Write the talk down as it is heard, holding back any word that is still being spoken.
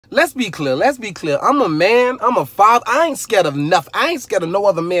let's be clear. Let's be clear. I'm a man. I'm a father. I ain't scared of nothing. I ain't scared of no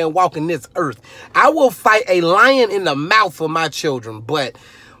other man walking this earth. I will fight a lion in the mouth for my children. But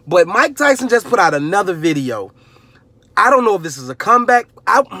Mike Tyson just put out another video. I don't know if this is a comeback.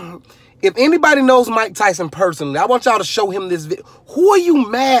 If anybody knows Mike Tyson personally, I want y'all to show him this video. Who are you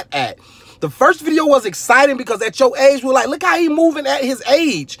mad at? The first video was exciting because at your age, we're like, look how he moving at his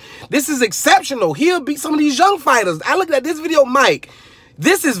age. This is exceptional. He'll beat some of these young fighters. I looked at this video, Mike.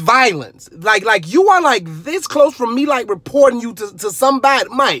 This is violence. Like you are like this close from me, like reporting you to somebody,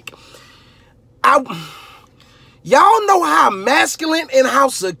 Mike. Y'all know how masculine and how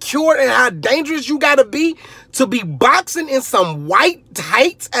secure and how dangerous you gotta be to be boxing in some white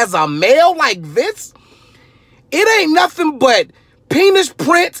tights as a male like this? It ain't nothing but penis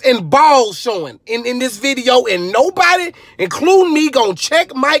prints and balls showing in this video, and nobody, including me, gonna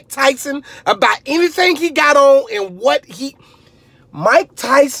check Mike Tyson about anything he got on and what he... Mike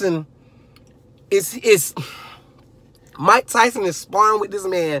Tyson is Mike Tyson is sparring with this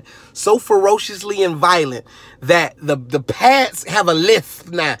man so ferociously and violent that the pads have a lisp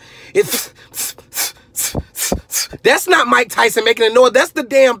now. It's that's not Mike Tyson making a noise. That's the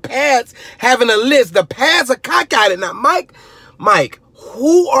damn pads having a lisp. The pads are cockeyed. Now, Mike,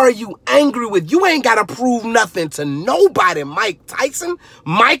 who are you angry with? You ain't got to prove nothing to nobody, Mike Tyson.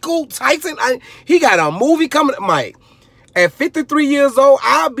 Michael Tyson. He got a movie coming. Mike, at 53 years old,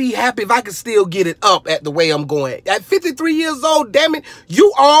 I'll be happy if I can still get it up at the way I'm going. At 53 years old, damn it,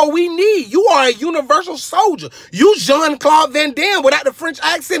 you all we need. You are a universal soldier. You Jean-Claude Van Damme without the French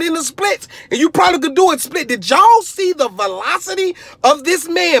accent in the splits. And you probably could do it split. Did y'all see the velocity of this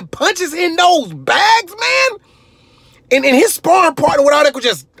man punches in those bags, man? And his sparring partner with all that was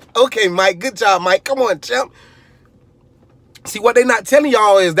just, okay, Mike, good job, Mike. Come on, champ. See, what they not telling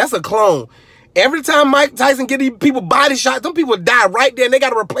y'all is that's a clone. Every time Mike Tyson get these people body shots, them people die right there, and they got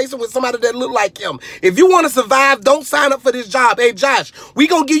to replace him with somebody that look like him. If you want to survive, don't sign up for this job. Hey, Josh, we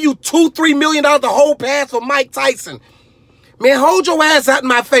going to give you $2-3 million to hold pass for Mike Tyson. Man, hold your ass out in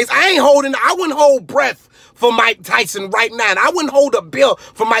my face. I wouldn't hold breath for Mike Tyson right now. And I wouldn't hold a bill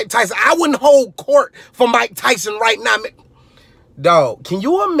for Mike Tyson. I wouldn't hold court for Mike Tyson right now. Dog, can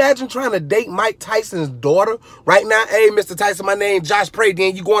you imagine trying to date Mike Tyson's daughter right now? Hey, Mr. Tyson, my name Josh Pray.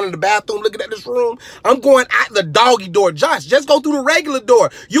 Then you going in the bathroom looking at this room? I'm going out the doggy door. Josh, just go through the regular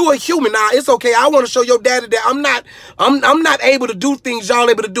door. You a human. Nah, it's okay. I want to show your daddy that I'm not able to do things y'all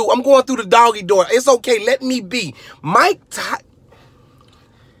able to do. I'm going through the doggy door. It's okay. Let me be. Mike Tyson.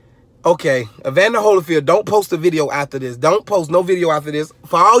 Okay, Evander Holyfield, don't post a video after this. Don't post no video after this.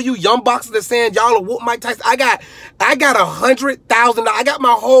 For all you young boxers that saying y'all will whoop Mike Tyson, I got $100,000. I got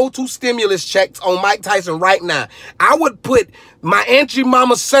my whole 2 stimulus checks on Mike Tyson right now. I would put my Auntie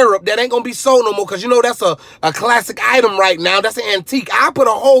Mama syrup that ain't gonna be sold no more, because you know that's a classic item right now. That's an antique. I put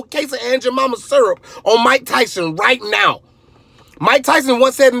a whole case of Auntie Mama syrup on Mike Tyson right now. Mike Tyson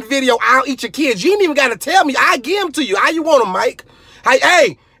once said in the video, I'll eat your kids. You ain't even gotta tell me. I give them to you. How you want them, Mike?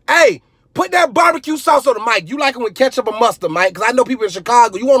 Hey, put that barbecue sauce on the mic. You like them with ketchup or mustard, Mike? Because I know people in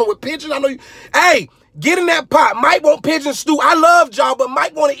Chicago. You want them with pigeon? I know you. Hey, get in that pot. Mike want pigeon stew. I love y'all, but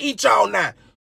Mike want to eat y'all now.